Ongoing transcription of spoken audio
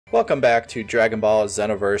Welcome back to Dragon Ball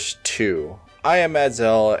Xenoverse 2. I am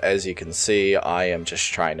Madzell. As you can see, I am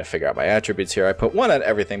just trying to figure out my attributes here. I put 1 on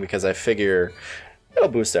everything because I figure it'll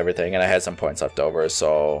boost everything, and I had some points left over,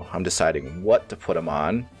 so I'm deciding what to put them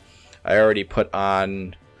on. I already put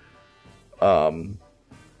on another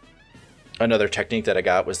technique that I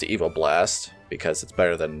got was the Evil Blast, because it's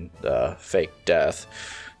better than Fake Death.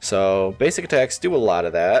 So basic attacks do a lot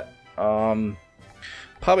of that.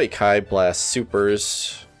 Probably Kai Blast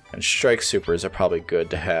Supers and Strike Supers are probably good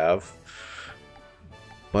to have.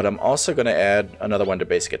 But I'm also going to add another one to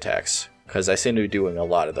basic attacks, because I seem to be doing a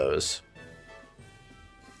lot of those.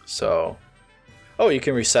 So, oh, you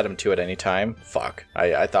can reset them too at any time. Fuck,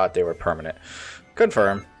 I thought they were permanent.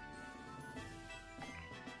 Confirm.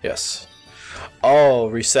 Yes. Oh,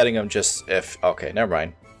 resetting them just if... Okay, never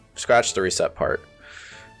mind. Scratch the reset part.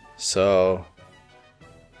 So...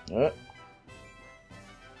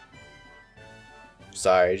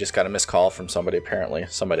 Sorry, just got a missed call from somebody apparently.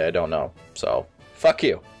 Somebody I don't know. So, fuck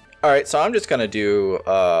you. Alright, so I'm just gonna do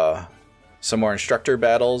some more instructor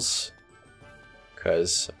battles,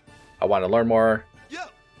 because I want to learn more.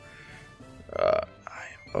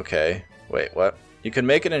 Okay, wait, what? You can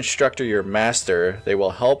make an instructor your master. They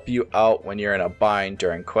will help you out when you're in a bind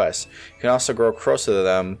during quests. You can also grow closer to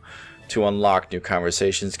them to unlock new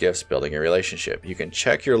conversations, gifts, building a relationship. You can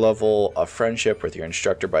check your level of friendship with your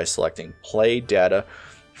instructor by selecting play data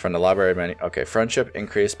from the library menu. Okay, friendship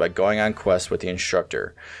increased by going on quests with the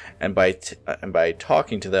instructor, and by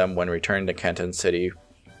talking to them when returning to Canton City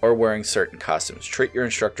or wearing certain costumes. Treat your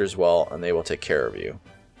instructors well, and they will take care of you.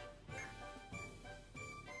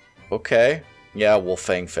 Okay, yeah,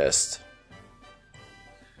 Wolfang Fist.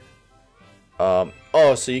 Oh,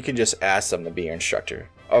 so you can just ask them to be your instructor.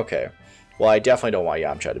 Okay. Well, I definitely don't want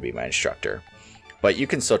Yamcha to be my instructor, but you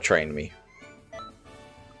can still train me.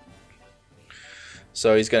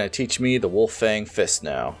 So he's going to teach me the Wolfang Fist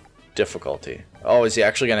now. Difficulty. Oh, is he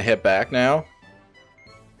actually going to hit back now?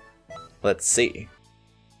 Let's see.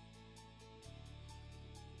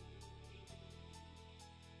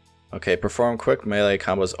 Okay, perform quick melee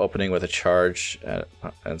combos opening with a charge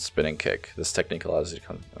and spinning kick. This technique allows you to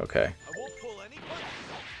come... Okay.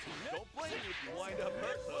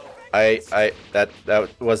 That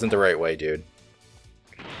wasn't the right way, dude.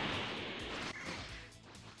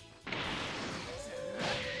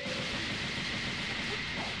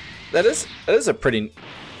 That is a pretty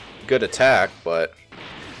good attack, but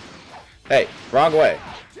hey, wrong way.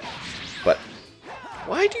 But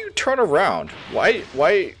why do you turn around? Why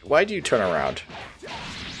do you turn around?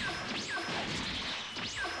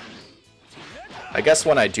 I guess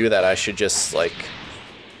when I do that, I should just like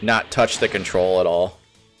not touch the control at all.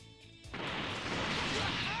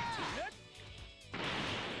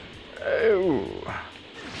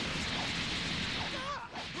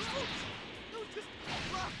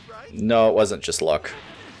 No, it wasn't just luck.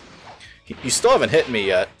 You still haven't hit me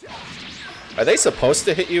yet. Are they supposed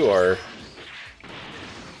to hit you, or...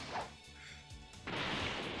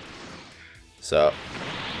 So...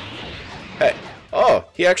 Hey. Oh,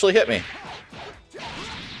 he actually hit me.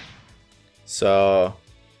 So...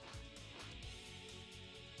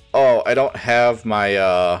 Oh, I don't have my,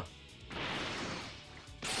 I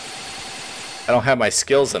don't have my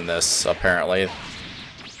skills in this, apparently.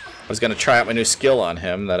 I was gonna try out my new skill on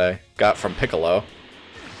him that I got from Piccolo.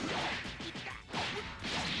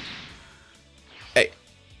 Hey,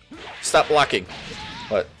 stop blocking.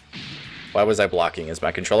 What? Why was I blocking? Is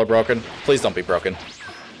my controller broken? Please don't be broken.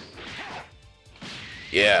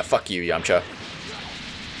 Yeah, fuck you, Yamcha.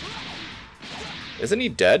 Isn't he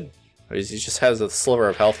dead? Or he just has a sliver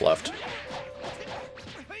of health left.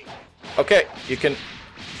 Okay, you can...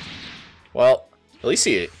 Well, at least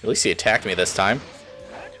he attacked me this time.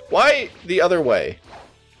 Why the other way?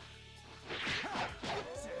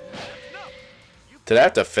 Did I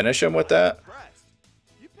have to finish him with that?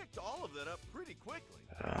 You picked all of that up pretty quickly.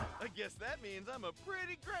 I guess that means I'm a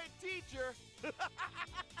pretty great teacher.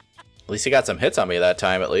 At least he got some hits on me that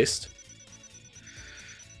time, at least.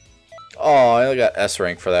 Oh, I only got S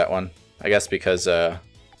rank for that one. I guess because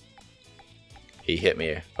he hit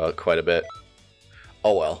me quite a bit.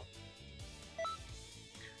 Oh well.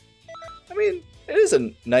 I mean, it is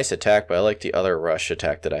a nice attack, but I like the other rush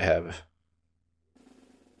attack that I have.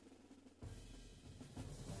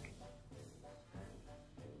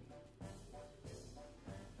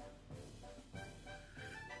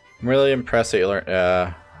 I'm really impressed that you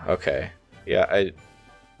learned. Okay. Yeah,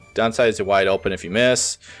 downside is wide open if you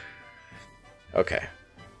miss. Okay.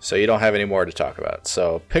 So you don't have any more to talk about.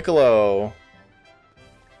 So Piccolo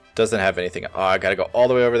doesn't have anything. Oh, I gotta go all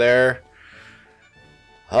the way over there.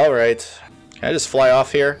 Alright. Can I just fly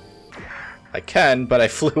off here? I can, but I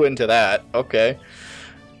flew into that. Okay.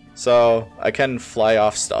 So, I can fly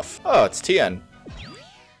off stuff. Oh, it's Tien.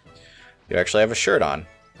 You actually have a shirt on.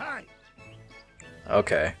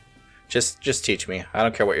 Okay. Just teach me. I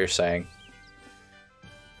don't care what you're saying.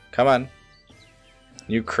 Come on.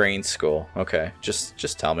 New crane school. Okay,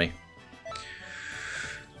 just tell me.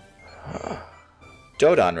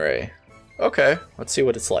 Dodon Ray. Okay, let's see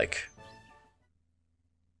what it's like.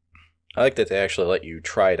 I like that they actually let you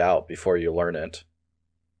try it out before you learn it.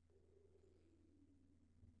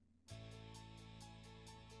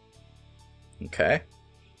 Okay.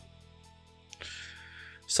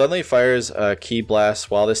 Suddenly fires a ki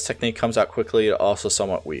blast. While this technique comes out quickly, it's also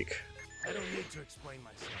somewhat weak. I don't need to explain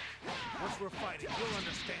myself. Once we're fighting, you'll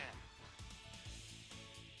understand.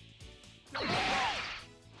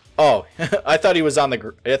 Oh, I thought he was on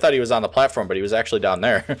the platform, but he was actually down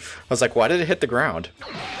there. I was like, why did it hit the ground?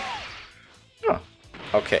 Oh,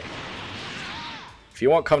 okay. If you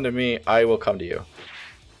won't come to me, I will come to you.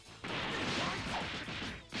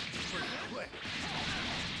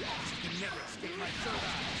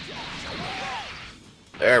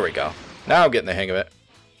 There we go. Now I'm getting the hang of it.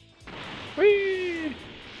 Whee!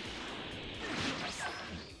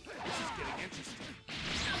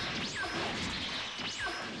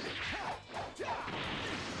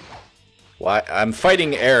 Why? I'm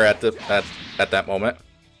fighting air at that moment.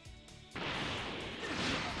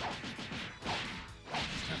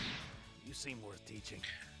 You seem worth teaching.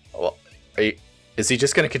 Well, is he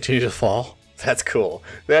just going to continue to fall? That's cool.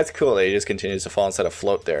 That's cool that he just continues to fall instead of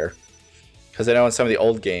float there. Because I know in some of the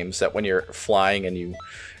old games that when you're flying and you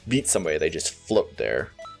beat somebody, they just float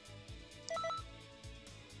there.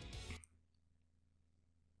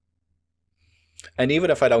 And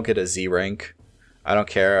even if I don't get a Z rank, I don't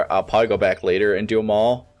care. I'll probably go back later and do them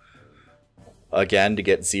all again to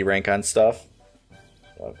get Z rank on stuff.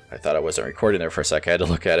 Well, I thought I wasn't recording there for a sec. I had to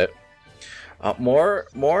look at it.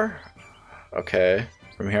 More? Okay.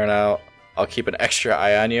 From here on out, I'll keep an extra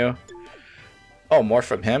eye on you. Oh, more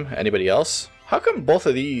from him? Anybody else? How come both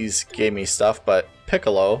of these gave me stuff, but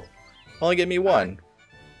Piccolo only gave me one?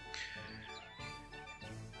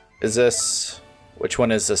 Is this... Which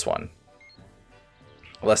one is this one?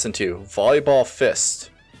 Lesson 2. Volleyball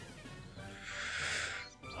Fist.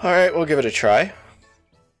 Alright, we'll give it a try.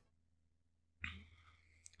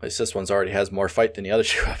 At least this one's already has more fight than the other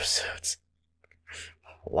 2 episodes.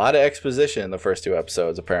 A lot of exposition in the first 2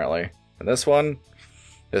 episodes, apparently. And this one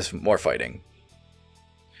is more fighting.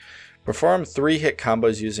 Perform 3-hit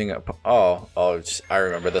combos using a... I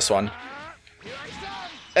remember this one.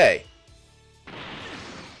 Hey!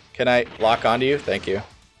 Can I lock onto you? Thank you.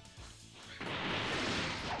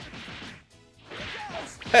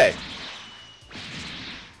 Hey!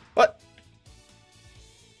 What?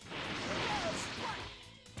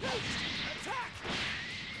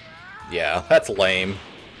 Yeah, that's lame.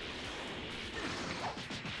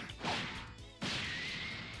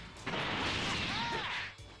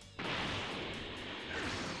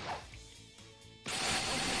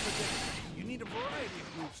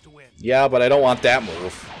 Yeah, but I don't want that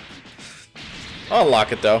move. I'll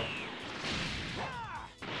unlock it though.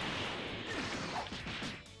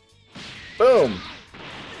 Boom!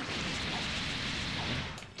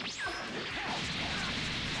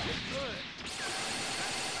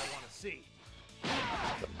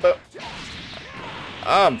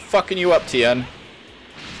 I'm fucking you up, Tien.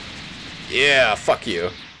 Yeah, fuck you.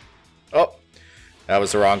 Oh, that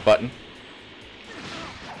was the wrong button.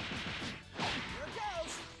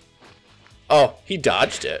 Oh, he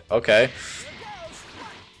dodged it. Okay.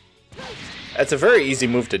 That's a very easy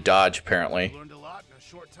move to dodge, apparently. Learned a lot in a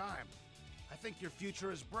short time. I think your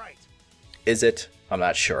future is bright. Is it? I'm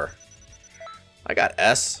not sure. I got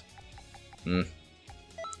S.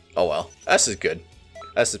 Oh well. S is good.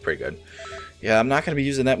 S is pretty good. Yeah, I'm not gonna be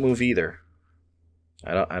using that move either.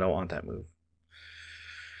 I don't want that move.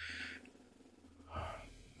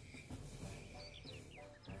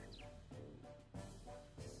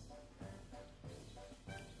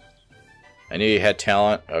 I knew you had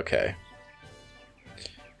talent. Okay.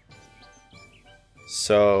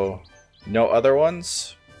 So, no other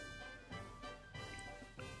ones?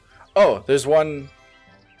 Oh, there's one.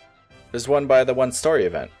 There's one by the one story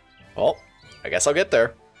event. Well, I guess I'll get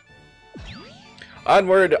there.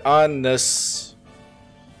 Onward on this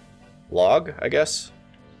log, I guess.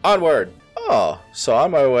 Onward. Oh, so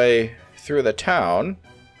on my way through the town.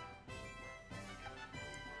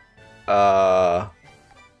 I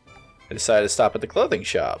decided to stop at the clothing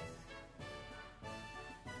shop.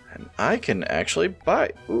 And I can actually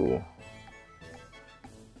buy... Ooh.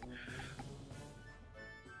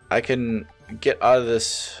 I can get out of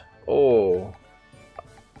this. Oh.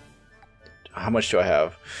 How much do I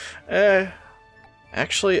have?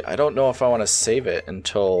 Actually, I don't know if I want to save it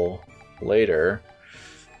until later.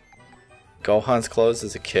 Gohan's clothes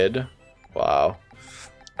as a kid. Wow.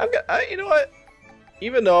 You know what?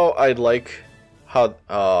 Even though I like how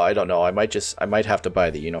I don't know, I might have to buy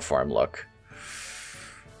the uniform look.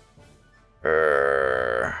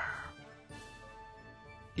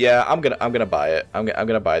 Yeah, I'm gonna buy it. I'm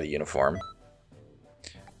gonna buy the uniform.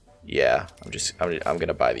 Yeah, I'm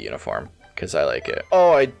gonna buy the uniform because I like it.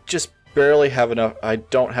 Oh, I just barely have enough. I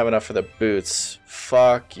don't have enough for the boots.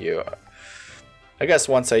 Fuck you. I guess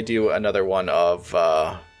once I do another one of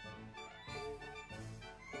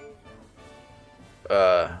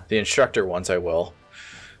the instructor ones, I will.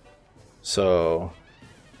 So,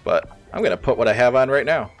 but I'm gonna put what I have on right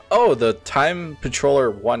now. Oh, the Time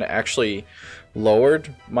Patroller one actually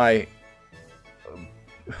lowered my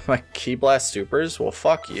Ki Blast supers. Well,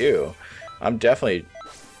 fuck you. I'm definitely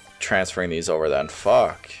transferring these over then.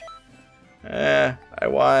 Fuck. I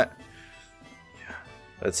want.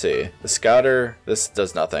 Let's see. The Scouter. This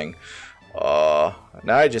does nothing. Now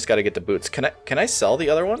I just got to get the boots. Can I sell the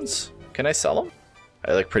other ones? Can I sell them?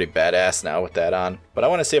 I look pretty badass now with that on. But I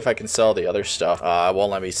want to see if I can sell the other stuff. It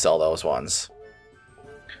won't let me sell those ones.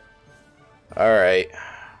 Alright.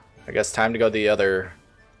 I guess time to go to the other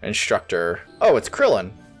instructor. Oh, it's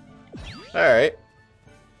Krillin. Alright.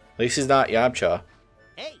 At least he's not Yamcha.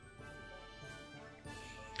 Hey.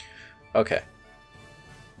 Okay.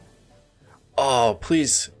 Oh,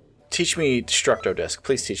 please teach me Destructo Disc.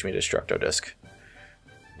 Please teach me Destructo Disc.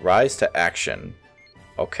 Rise to action.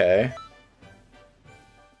 Okay.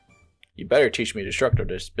 You better teach me Destructo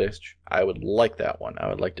Disc, bitch. I would like that one. I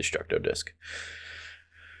would like Destructo Disc.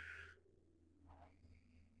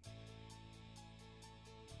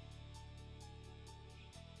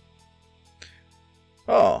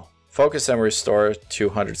 Oh, focus and restore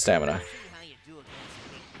 200 stamina.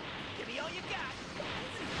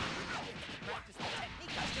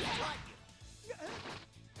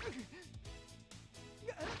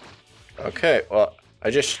 Okay, well,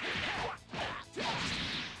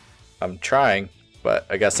 I'm trying, but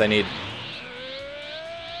I guess I need...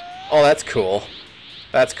 Oh, that's cool.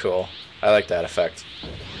 That's cool. I like that effect.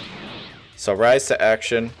 So, rise to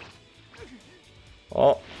action.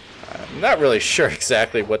 Well, I'm not really sure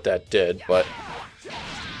exactly what that did, but...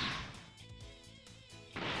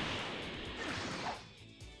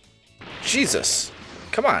 Jesus!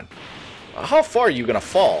 Come on! How far are you gonna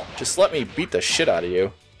fall? Just let me beat the shit out of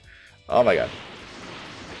you. Oh my god.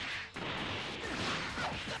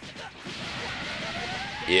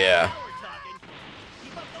 Yeah.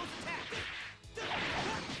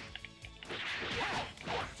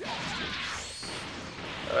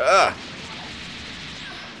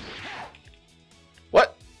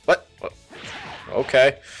 What?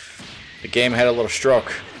 Okay. The game had a little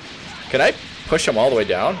stroke. Can I push him all the way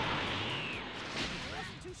down?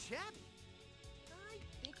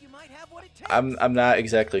 I'm not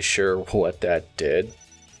exactly sure what that did,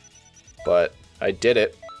 but I did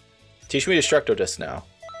it. Teach me Destructo Disc now.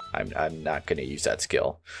 I'm not going to use that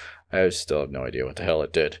skill. I still have no idea what the hell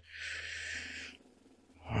it did.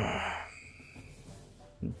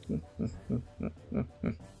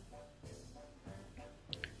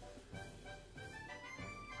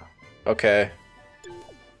 Okay.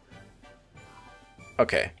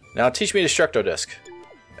 Okay. Now teach me Destructo Disc.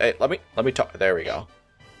 Hey, let me talk. There we go.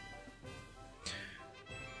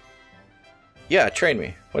 Yeah, train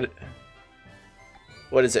me.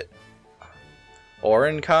 What is it?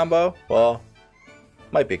 Orin combo? Well,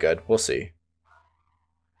 might be good. We'll see.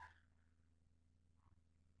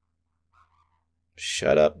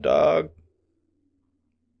 Shut up, dog.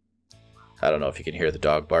 I don't know if you can hear the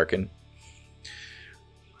dog barking.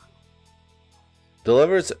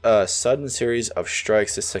 Delivers a sudden series of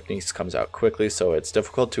strikes. This technique comes out quickly, so it's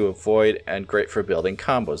difficult to avoid and great for building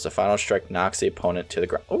combos. The final strike knocks the opponent to the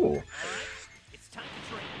ground. Ooh.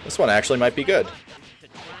 This one actually might be good.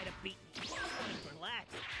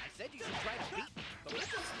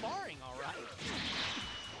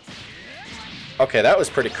 Okay, that was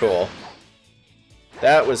pretty cool.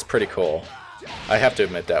 That was pretty cool. I have to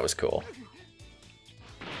admit that was cool.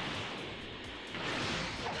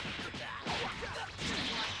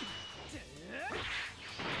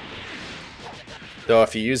 Though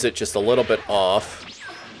if you use it just a little bit off...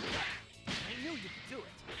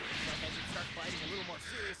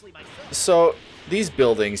 So, these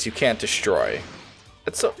buildings you can't destroy.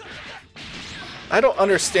 It's so... I don't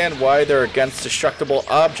understand why they're against destructible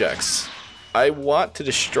objects. I want to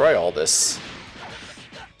destroy all this.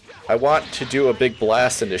 I want to do a big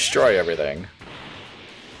blast and destroy everything.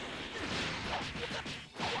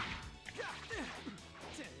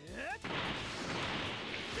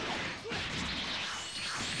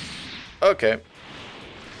 Okay.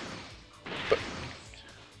 But,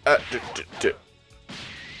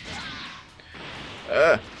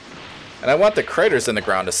 and I want the craters in the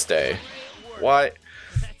ground to stay. Why?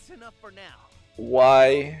 That's enough for now.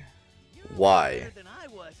 Why? You're Why? better than I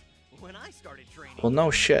was when I started training. Well,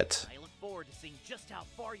 no shit. I look forward to seeing just how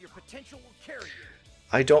far your potential will carry you.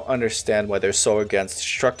 I don't understand why they're so against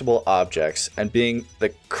destructible objects and being the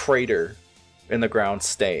crater in the ground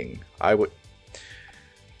staying. I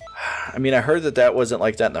mean, I heard that that wasn't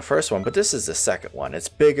like that in the first one, but this is the second one. It's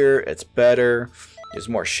bigger, it's better, there's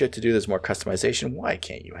more shit to do, there's more customization. Why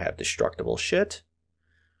can't you have destructible shit?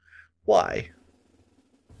 Why?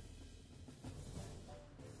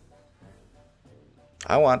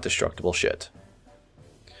 I want destructible shit.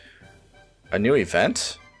 A new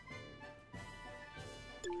event?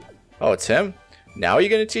 Oh, it's him? Now you're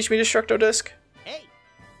gonna teach me Destructo Disc? Hey.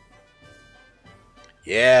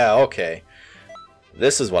 Yeah, okay.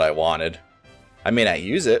 This is what I wanted. I may not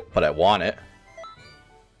use it, but I want it.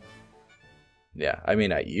 Yeah, I may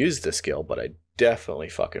not use the skill, but I definitely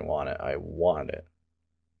fucking want it. I want it.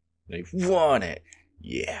 I want it.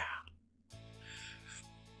 Yeah.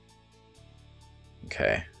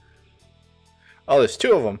 Okay. Oh, there's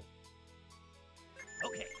two of them.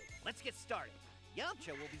 Okay, let's get started.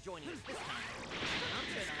 Yamcha will be joining us this time.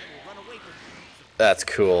 Yamcha and I will run away from you. That's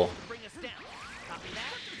cool. Bring us down. Copy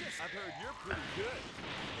that? I've heard you're pretty good.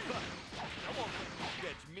 But I won't let you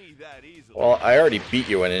catch me that easily. Well, I already beat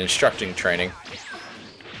you in instructing training.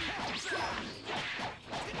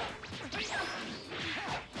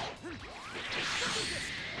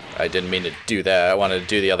 I didn't mean to do that. I wanted to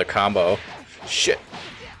do the other combo. Shit.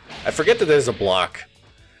 I forget that there's a block.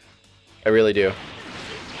 I really do.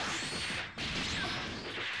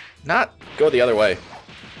 Not go the other way.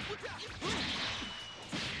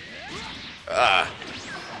 Ah.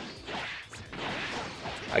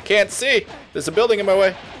 I can't see. There's a building in my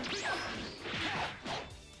way.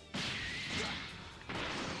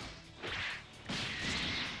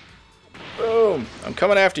 Boom. I'm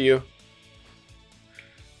coming after you.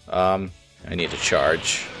 I need to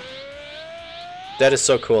charge. That is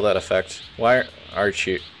so cool, that effect. Why aren't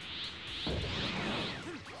you...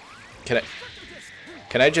 Can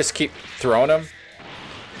I just keep throwing him?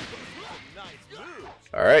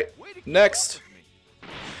 Alright, next.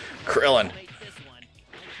 Krillin.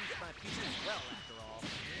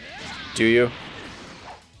 Do you?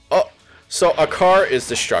 Oh, so a car is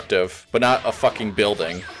destructive, but not a fucking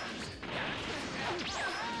building.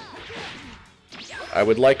 I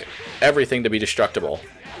would like everything to be destructible.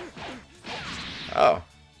 Oh.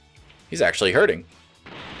 He's actually hurting.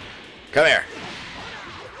 Come here.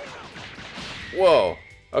 Whoa.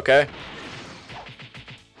 Okay.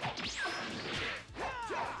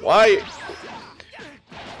 Why?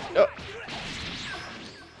 Oh.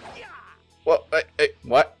 What? Hey,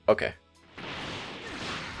 what? Okay.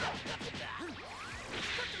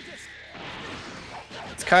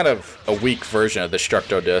 It's kind of a weak version of the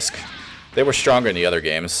Destructo Disc. They were stronger in the other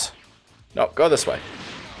games. No, go this way.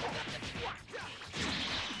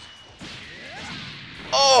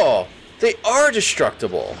 Oh, they are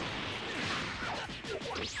destructible.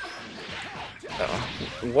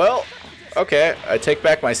 Well, okay, I take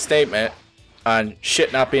back my statement on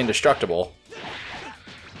shit not being destructible.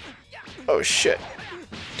 Oh shit.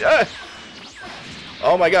 Ah!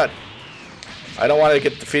 Oh my god. I don't want to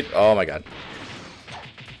get defeated. Oh my god.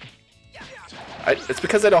 It's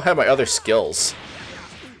because I don't have my other skills.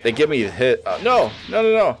 They give me the hit. No, no,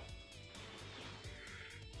 no, no.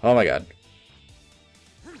 Oh my god.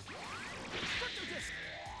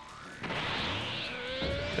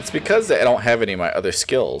 It's because I don't have any of my other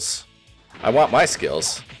skills. I want my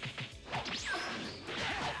skills.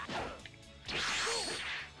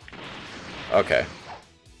 Okay.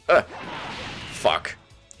 Fuck.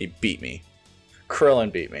 He beat me.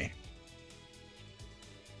 Krillin beat me.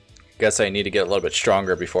 Guess I need to get a little bit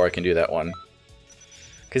stronger before I can do that one.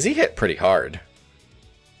 Because he hit pretty hard.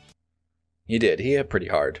 He did. He hit pretty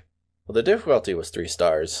hard. Well, the difficulty was 3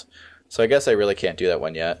 stars. So I guess I really can't do that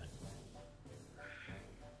one yet.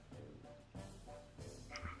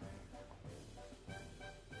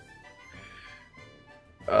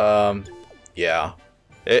 Yeah.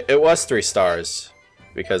 It was 3 stars.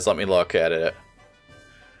 Because let me look at it.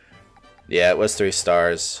 Yeah, it was 3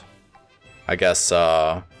 stars. I guess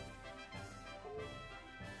I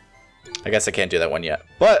can't do that one yet.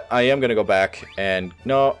 But I am gonna go back and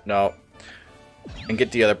and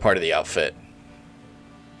get the other part of the outfit.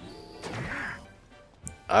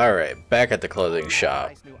 Alright, back at the clothing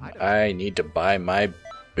shop. I need to buy my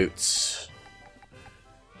boots.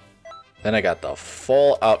 Then I got the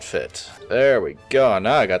full outfit. There we go.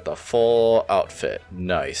 Now I got the full outfit.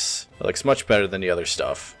 Nice. It looks much better than the other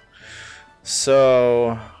stuff.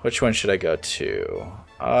 So, which one should I go to?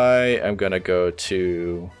 I am gonna go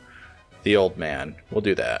to the old man. We'll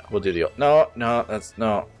do that. We'll do the old... No, that's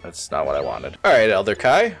not what I wanted. Alright, Elder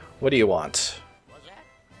Kai. What do you want?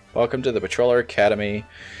 Welcome to the Patroller Academy.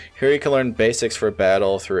 Here you can learn basics for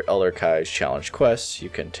battle through Elder Kai's challenge quests. You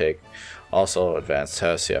can take also advanced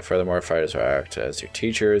tests. Yeah, furthermore, fighters will act as your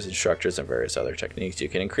teachers, instructors, and various other techniques. You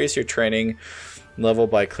can increase your training level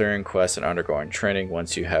by clearing quests and undergoing training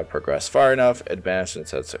once you have progressed far enough. Advanced and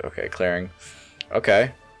says, okay, clearing.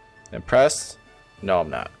 Okay. Impressed? No, I'm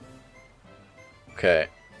not. Okay.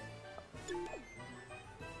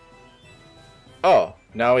 Oh,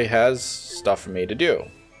 now he has stuff for me to do.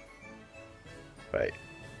 Right.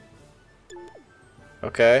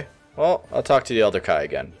 Okay. Well, I'll talk to the Elder Kai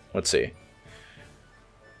again. Let's see.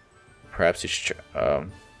 Perhaps you should...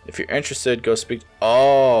 if you're interested, go speak...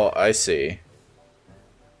 Oh, I see.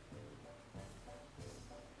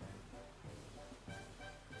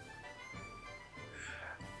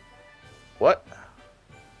 What?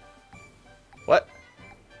 What?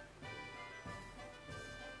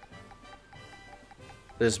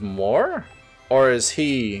 There's more? Or is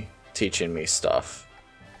he teaching me stuff?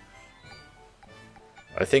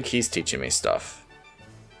 I think he's teaching me stuff.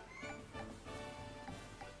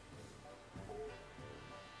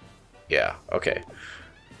 Yeah, okay.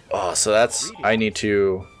 Oh, so that's... I need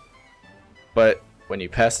to... But when you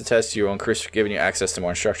pass the test, you will increase giving you access to more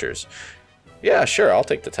instructors. Yeah, sure, I'll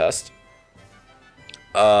take the test.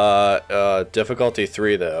 Difficulty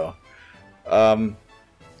 3, though.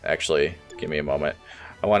 Actually, give me a moment.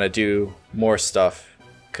 I want to do more stuff,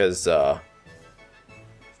 because,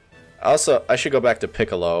 also, I should go back to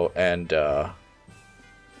Piccolo and,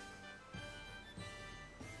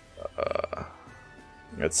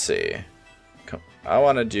 let's see. I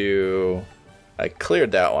want to do... I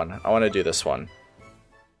cleared that one. I want to do this one.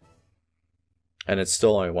 And it's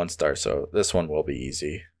still only 1 star, so this one will be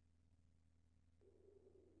easy.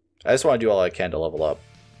 I just want to do all I can to level up.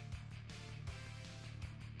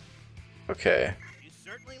 Okay. You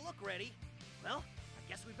certainly look ready. Well, I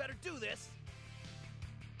guess we better do this.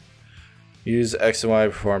 Use X and Y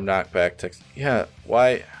to perform knockback text. Yeah,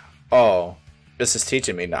 why? Oh, this is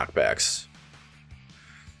teaching me knockbacks.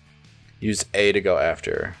 Use A to go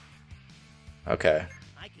after. Okay.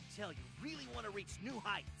 I can tell you really want to reach new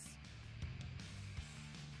heights.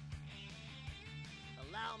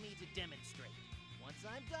 Allow me to demonstrate. Once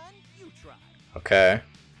I'm done, you try. Okay.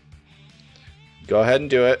 Go ahead and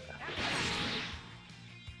do it.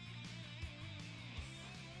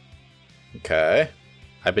 Okay.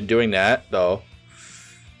 I've been doing that, though.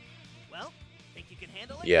 Well, think you can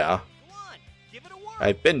handle it? Yeah. Go on, give it a whirl.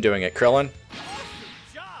 I've been doing it, Krillin. Awesome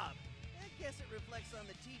job. I guess it reflects on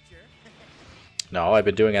the teacher. No, I've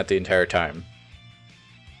been doing it the entire time.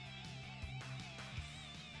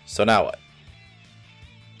 So now what?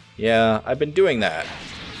 Yeah, I've been doing that.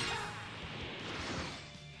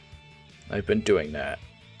 I've been doing that.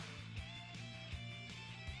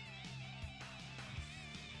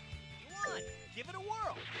 Come on, give it a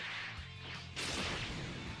whirl.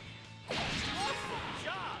 Awesome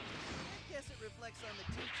job. I guess it reflects on the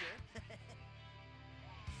teacher.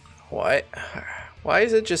 What? Why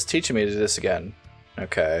is it just teaching me to do this again?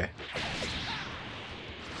 Okay.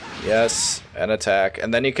 Yes, and attack.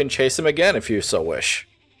 And then you can chase him again if you so wish.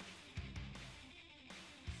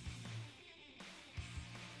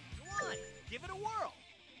 Come on, give it a whirl.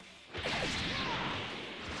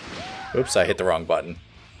 Oops, I hit the wrong button.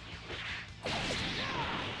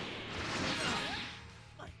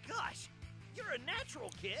 My gosh, you're a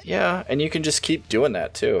natural kid. Yeah, and you can just keep doing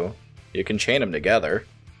that too. You can chain them together.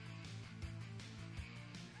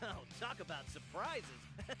 Oh, talk about surprises.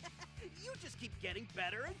 You just keep getting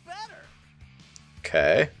better and better.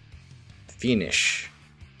 Okay. Finish.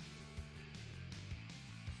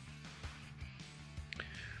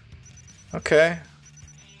 Okay.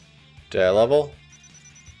 Did I level?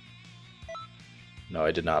 No,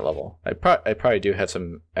 I did not level. I probably do have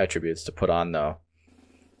some attributes to put on though.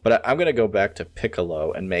 But I'm gonna go back to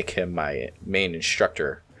Piccolo and make him my main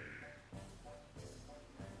instructor.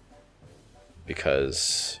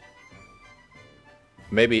 Because...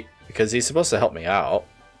 Maybe... Because he's supposed to help me out.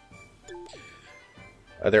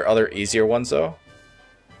 Are there other easier ones though?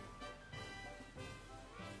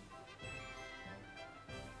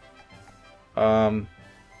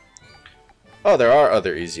 Oh, there are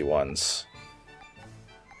other easy ones.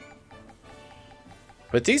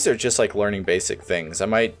 But these are just like learning basic things. I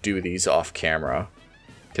might do these off camera.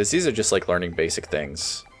 Because these are just like learning basic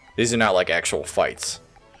things. These are not like actual fights.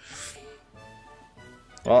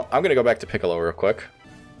 Well, I'm going to go back to Piccolo real quick.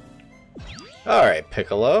 Alright,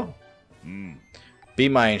 Piccolo. Be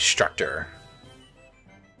my instructor.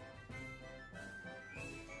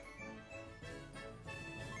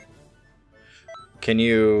 Can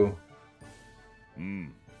you...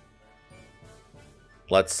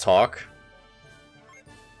 Let's talk.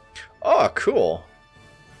 Oh, cool.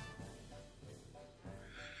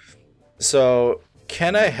 So,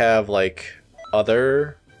 can I have, like,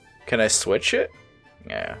 other... Can I switch it?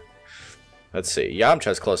 Yeah. Let's see.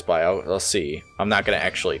 Yamcha's close by. I'll see. I'm not going to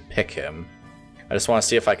actually pick him. I just want to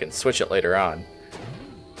see if I can switch it later on.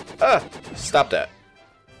 Ah! Stop that.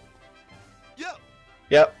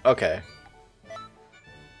 Yep, okay.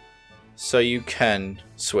 So you can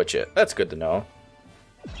switch it. That's good to know.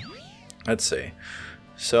 Let's see.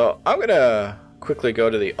 So I'm gonna quickly go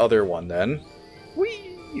to the other one then.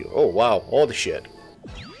 Whee! Oh wow, holy shit.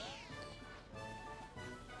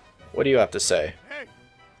 What do you have to say?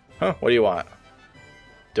 Huh, what do you want?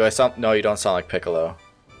 Do I sound... No, you don't sound like Piccolo.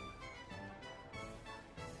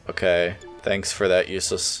 Okay, thanks for that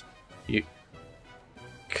useless... You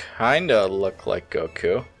kinda look like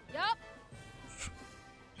Goku.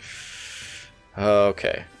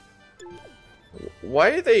 Okay.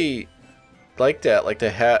 Why are they like that? Like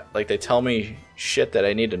they tell me shit that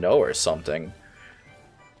I need to know or something.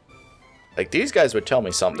 Like these guys would tell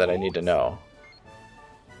me something that I need to know.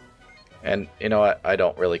 And you know what? I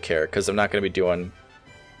don't really care because I'm not going to be doing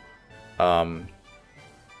I'm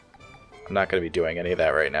not going to be doing any of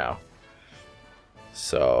that right now.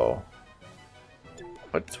 So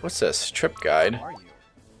what's this? Trip guide.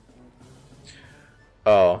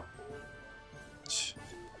 Oh.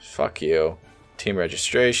 Fuck you. Team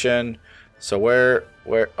registration. So where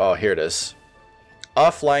oh, here it is.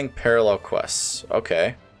 Offline parallel quests.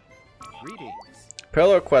 Okay. Greetings.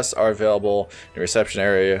 Parallel quests are available in the reception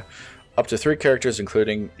area. Up to 3 characters,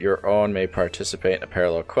 including your own, may participate in a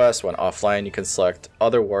parallel quest. When offline, you can select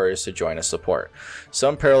other warriors to join as support.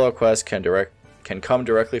 Some parallel quests can come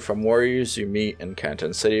directly from warriors you meet in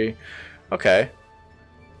Canton City. Okay.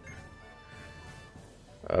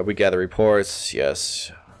 We gather reports.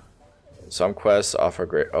 Yes. Some quests offer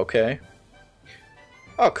great... Okay.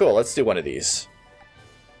 Oh, cool. Let's do one of these.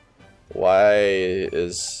 Why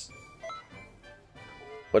is...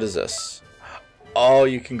 What is this? Oh,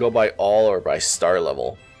 you can go by all or by star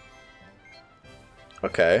level.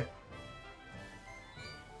 Okay.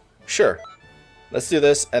 Sure. Let's do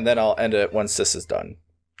this, and then I'll end it once this is done.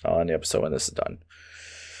 I'll end the episode when this is done.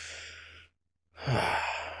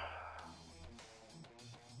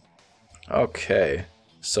 Okay.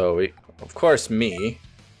 So we... Of course, me.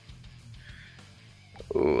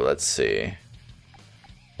 Ooh, let's see.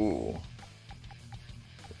 Ooh.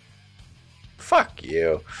 Fuck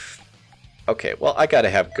you. Okay, well, I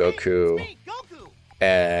gotta have Goku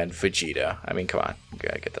and Vegeta. I mean, come on. I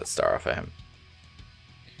gotta get that star off of him.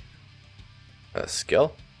 A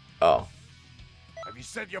skill? Oh. Have you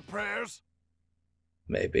said your prayers?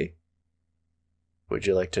 Maybe. Would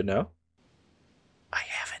you like to know? I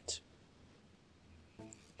haven't.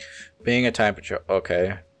 Being a time patrol.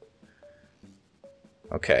 Okay.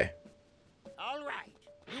 Okay. All right.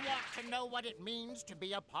 You want to know what it means to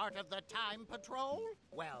be a part of the Time Patrol?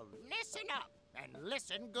 Well, listen up and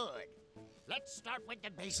listen good. Let's start with the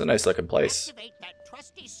basics. It's a nice looking place. Activate that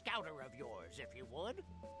trusty scouter of yours, if you would.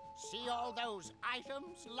 See all those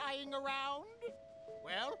items lying around?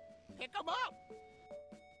 Well, pick them up.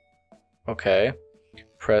 Okay.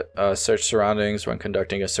 Search surroundings. When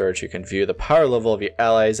conducting a search, you can view the power level of your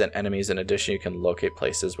allies and enemies. In addition, you can locate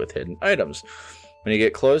places with hidden items. When you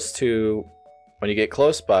get close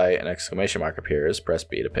by, an exclamation mark appears. Press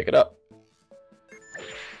B to pick it up.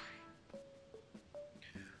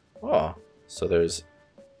 Oh, so there's...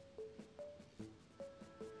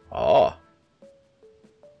 Oh.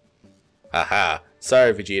 Haha.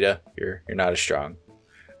 Sorry, Vegeta. You're not as strong.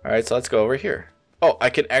 Alright, so let's go over here. Oh,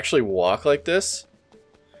 I can actually walk like this?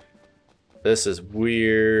 This is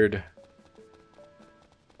weird.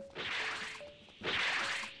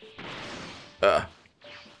 Oh,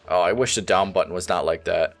 I wish the down button was not like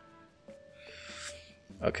that.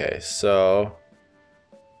 Okay, so...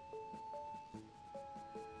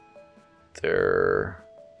 There...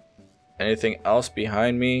 Anything else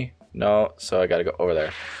behind me? No, so I gotta go over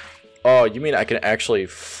there. Oh, you mean I can actually...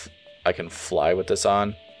 I can fly with this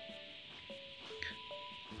on?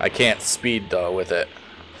 I can't speed, though, with it.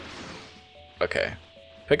 Okay.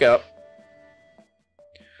 Pick up.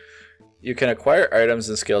 You can acquire items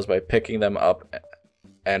and skills by picking them up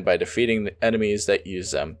and by defeating the enemies that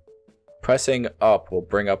use them. Pressing up will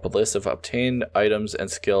bring up a list of obtained items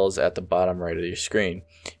and skills at the bottom right of your screen.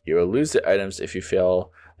 You will lose the items if you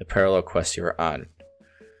fail the parallel quest you are on.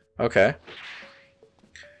 Okay.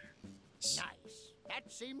 Nice.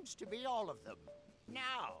 That seems to be all of them.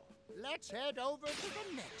 Now, let's head over to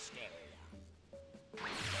the next area.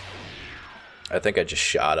 I think I just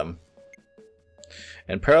shot him.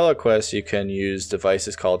 In parallel quests, you can use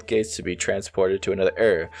devices called gates to be transported to another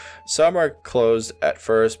area. Some are closed at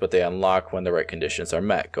first, but they unlock when the right conditions are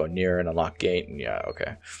met. Go near and unlock gate, and yeah,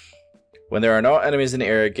 okay. When there are no enemies in the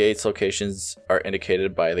area, gates locations are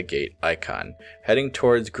indicated by the gate icon. Heading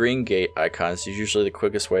towards green gate icons is usually the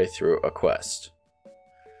quickest way through a quest.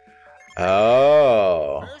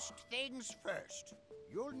 Oh. First things first.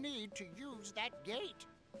 You'll need to use that gate.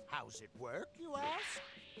 How's it work, you ask?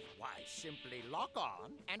 Why, simply lock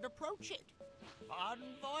on and approach it. Bon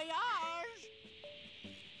voyage!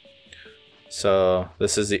 So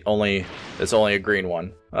this is the only, it's only a green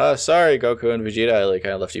one. Sorry, Goku and Vegeta, I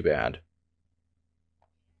kind of left you behind.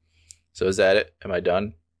 So is that it? Am I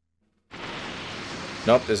done?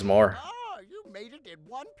 Nope, there's more. Oh, you made it in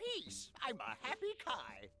one piece. I'm a happy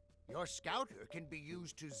Kai. Your scouter can be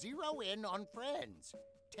used to zero in on friends.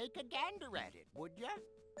 Take a gander at it, would ya?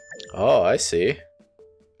 Oh, I see.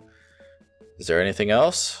 Is there anything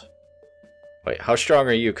else? Wait, how strong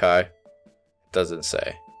are you, Kai? It doesn't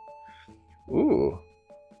say. Ooh.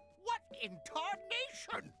 What in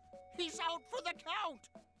tarnation? He's out for the count.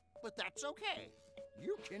 But that's okay.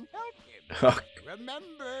 You can help him.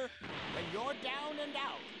 Remember, when you're down and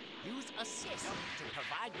out, use assist to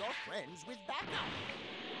provide your friends with backup.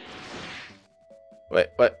 Wait,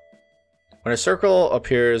 what? When a circle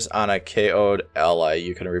appears on a KO'd ally,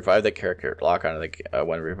 you can revive the character. Lock onto the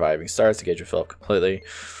when reviving starts to get your fill up completely.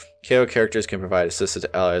 KO characters can provide assistance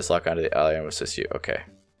to allies. Lock onto the ally and assist you. Okay.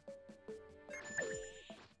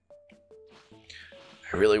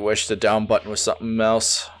 I really wish the down button was something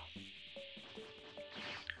else.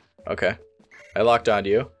 Okay. I locked onto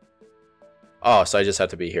you. Oh, so I just have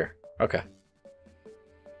to be here. Okay.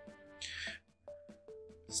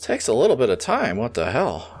 This takes a little bit of time. What the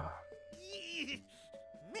hell?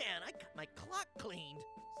 Man, I got my clock cleaned.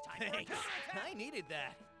 Thanks. I needed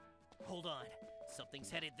that. Hold on.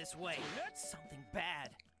 Something's headed this way. Something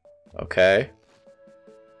bad. Okay.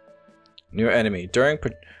 New enemy. During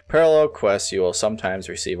parallel quests, you will sometimes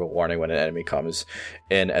receive a warning when an enemy comes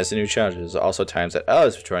in as a new challenge. There's also times that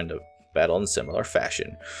allies return to battle in similar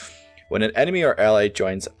fashion. When an enemy or ally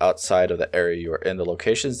joins outside of the area you are in, the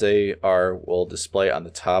locations they are will display on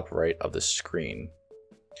the top right of the screen.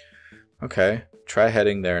 Okay, try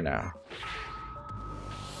heading there now.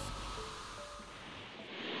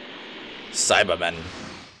 Cybermen.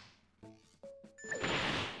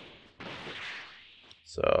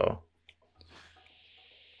 So.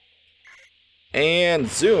 And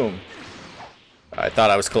zoom. I thought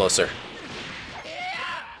I was closer.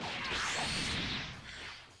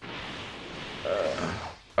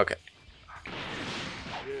 Okay.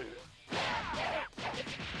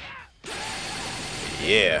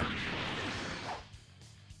 Yeah.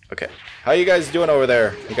 Okay. How you guys doing over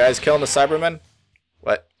there? You guys killing the Cybermen?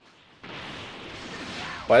 What?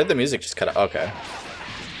 Why did the music just cut out? Okay.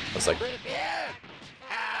 I was like...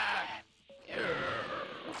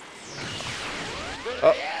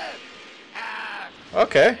 Oh.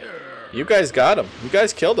 Okay. You guys got him. You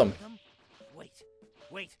guys killed him.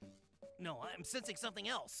 Wait. No, I'm sensing something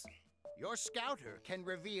else. Your scouter can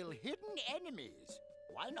reveal hidden enemies.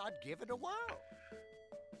 Why not give it a whirl?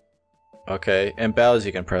 Okay, in battles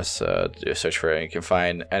you can press do a search for it. You can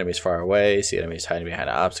find enemies far away, see enemies hiding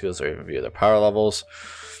behind obstacles, or even view their power levels.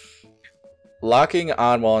 Locking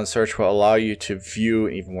on while in search will allow you to view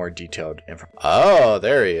even more detailed information. Oh,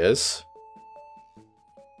 there he is.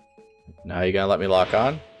 Now you gonna let me lock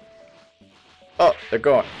on? Oh, they're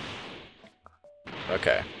going.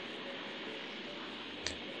 Okay.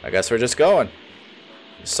 I guess we're just going.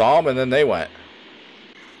 Saw them and then they went.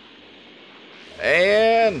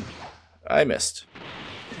 And I missed.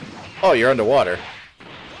 Oh, you're underwater.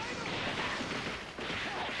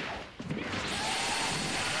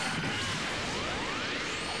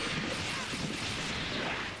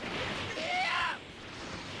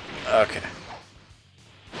 Okay.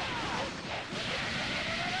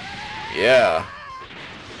 Yeah.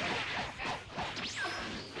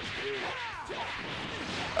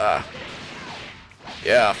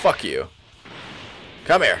 Yeah, fuck you.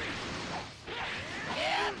 Come here.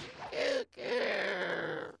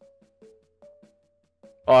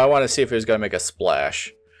 Oh, I want to see if he was going to make a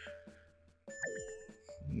splash.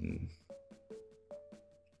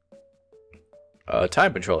 A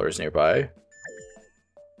time controller is nearby.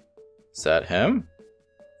 Is that him?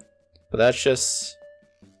 But that's just...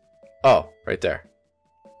 Oh, right there.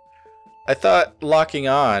 I thought locking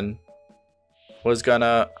on was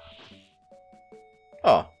gonna...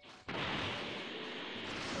 Oh.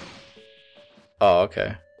 Oh,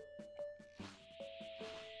 okay.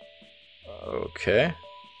 Okay.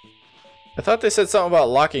 I thought they said something about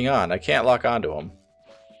locking on. I can't lock onto him.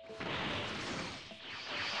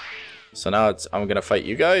 So now it's I'm gonna fight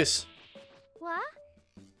you guys? What?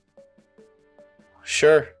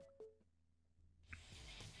 Sure.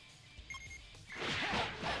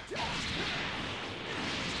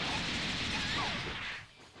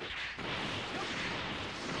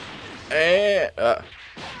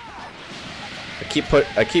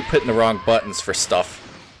 I keep hitting the wrong buttons for stuff.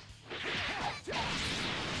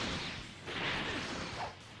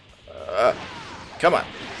 Come on.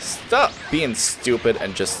 Stop being stupid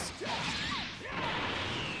and just...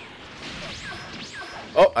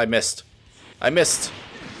 Oh, I missed. I missed.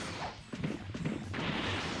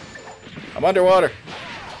 I'm underwater.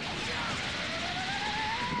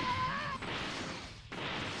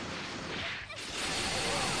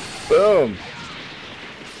 Boom.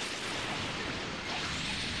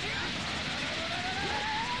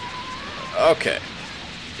 Okay.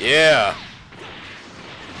 Yeah.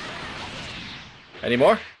 Any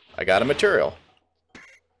more? I got a material.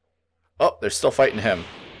 Oh, they're still fighting him.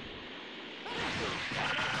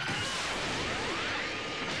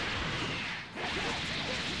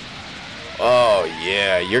 Oh,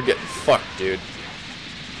 yeah, you're getting fucked, dude.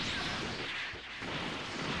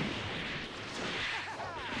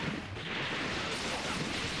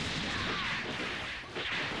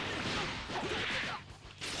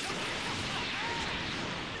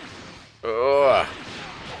 Ugh.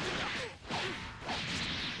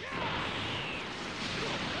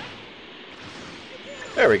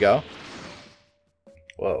 There we go.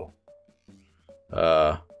 Whoa.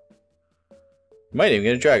 Might even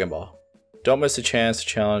get a Dragon Ball. Don't miss a chance to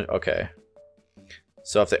challenge. Okay.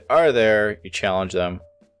 So if they are there, you challenge them.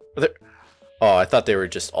 Oh, I thought they were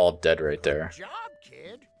just all dead right there. Good job,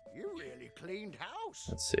 kid. You really cleaned house.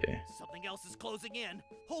 Let's see. Something else is closing in.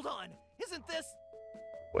 Hold on. Isn't this...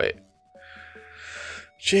 Wait.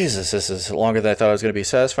 Jesus, this is longer than I thought it was going to be.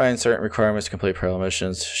 Satisfying certain requirements to complete parallel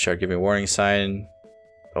missions. Start giving a warning sign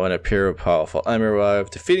when appear a powerful enemy arrive.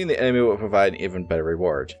 Defeating the enemy will provide an even better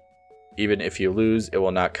reward. Even if you lose, it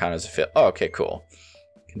will not count as a fail. Oh, okay, cool.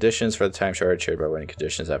 Conditions for the time shard shared by winning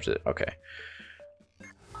conditions after the... Okay.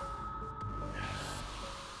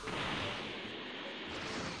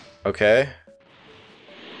 Okay.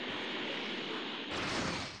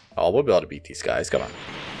 Oh, we'll be able to beat these guys. Come on.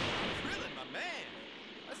 Really, my man?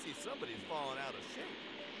 I see somebody's falling out of shape.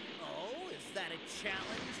 Oh, is that a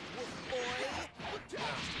challenge, wolf boy?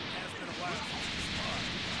 Has been a while since we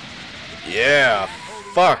sparred. Yeah.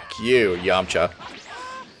 Fuck you, Yamcha.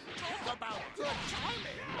 Talk about good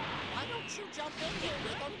timing. Why don't you jump in there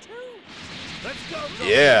with them too? Let's go.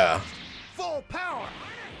 Yeah. Full power.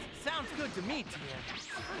 Sounds good to me, Tien.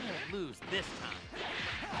 I won't lose this time.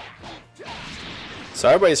 So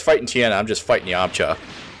everybody's fighting Tiana. I'm just fighting Yamcha.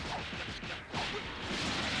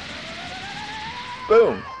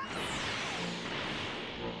 Boom.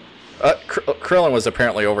 Krillin was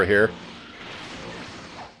apparently over here.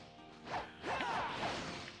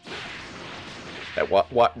 What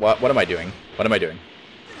am I doing? What am I doing?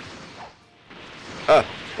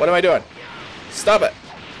 What am I doing? Stop it.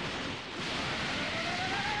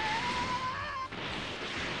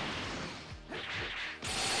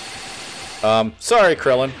 Sorry,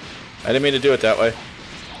 Krillin. I didn't mean to do it that way.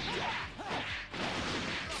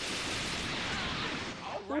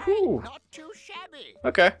 Woohoo. Not too shabby.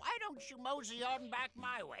 Okay. Why don't you mosey on back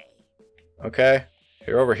my way? Okay.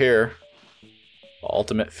 You're over here.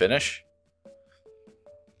 Ultimate finish.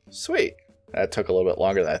 Sweet. That took a little bit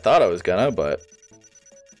longer than I thought I was gonna, but...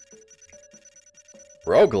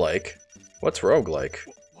 Roguelike? What's roguelike?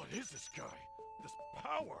 What is this guy? This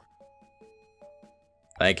power?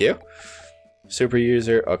 Thank you. Super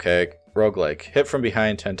user. Okay. Roguelike. Hit from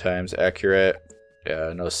behind 10 times. Accurate.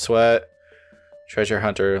 Yeah, no sweat. Treasure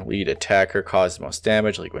hunter. Lead attacker. Cause the most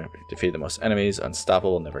damage. Like when defeat the most enemies.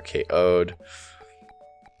 Unstoppable. Never KO'd.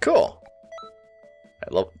 Cool.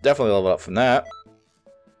 I definitely level up from that.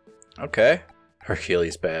 Okay.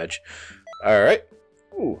 Hercules badge. Alright.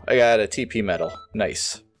 Ooh, I got a TP medal.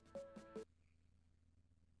 Nice.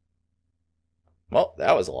 Well,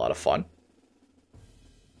 that was a lot of fun.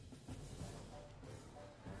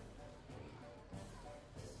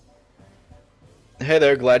 Hey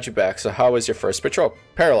there, glad you're back. So how was your first patrol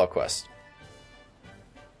parallel quest?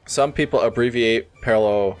 Some people abbreviate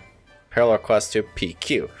parallel quests to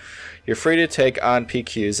PQ. You're free to take on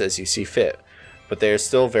PQs as you see fit, but they are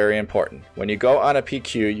still very important. When you go on a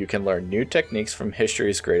PQ, you can learn new techniques from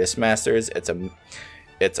history's greatest masters. It's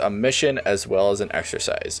a mission as well as an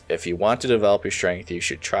exercise. If you want to develop your strength, you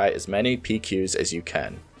should try as many PQs as you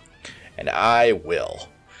can. And I will.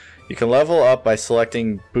 You can level up by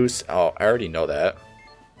selecting boost. Oh, I already know that.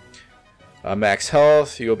 Max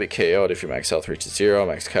health. You will be KO'd if your max health reaches 0.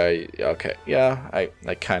 Max Kai. Okay, yeah, I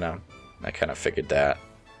kind of figured that.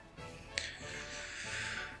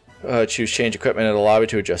 Choose change equipment in the lobby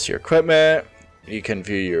to adjust your equipment. You can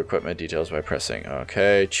view your equipment details by pressing.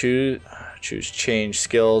 Okay, choose change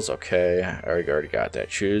skills. Okay, I already got that.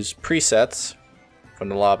 Choose presets from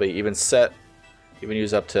the lobby. Even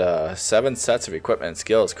use up to 7 sets of equipment and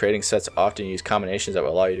skills. Creating sets often use combinations that will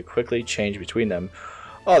allow you to quickly change between them.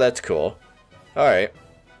 Oh, that's cool. Alright.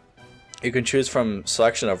 You can choose from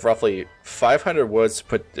selection of roughly 500 words to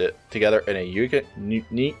put together in a unique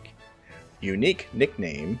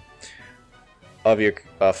nickname of your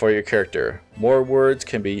for your character. More words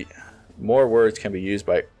can be used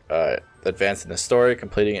by advancing the story,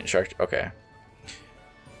 completing instruction.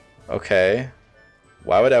 Okay.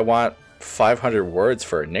 Why would I want 500 words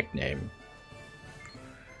for a nickname?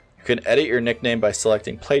 You can edit your nickname by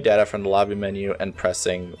selecting play data from the lobby menu and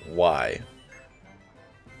pressing Y.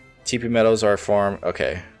 TP medals are formed.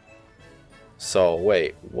 Okay. So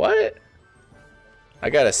wait, what?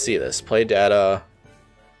 I gotta see this. Play data.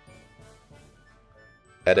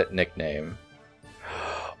 Edit nickname.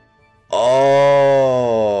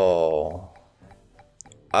 Oh,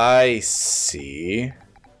 I see.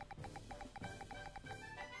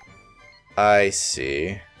 I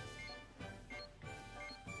see.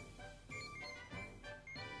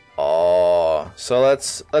 Oh, so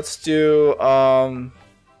let's do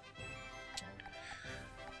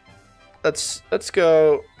we'll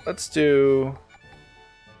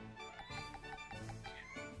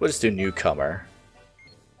just do newcomer.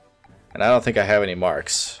 And I don't think I have any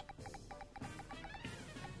marks.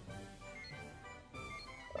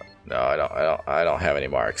 No, I don't have any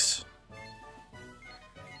marks.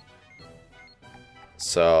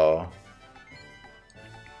 So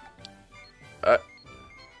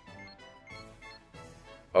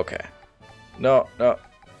okay. No.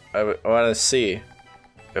 I want to see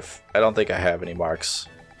if I don't think I have any marks.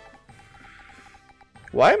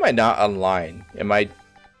 Why am I not online? I mean,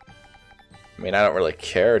 I don't really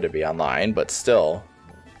care to be online, but still.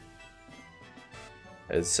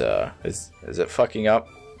 Is it fucking up?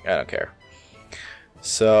 I don't care.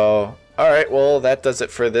 So, alright, well, that does it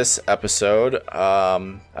for this episode.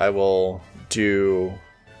 I will do...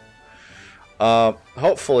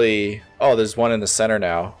 hopefully... Oh, there's one in the center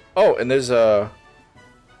now. Oh, and there's a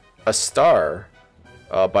star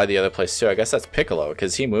by the other place, too. I guess that's Piccolo,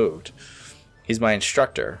 because he moved. He's my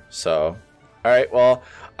instructor, so... Alright, well,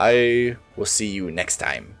 I will see you next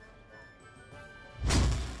time.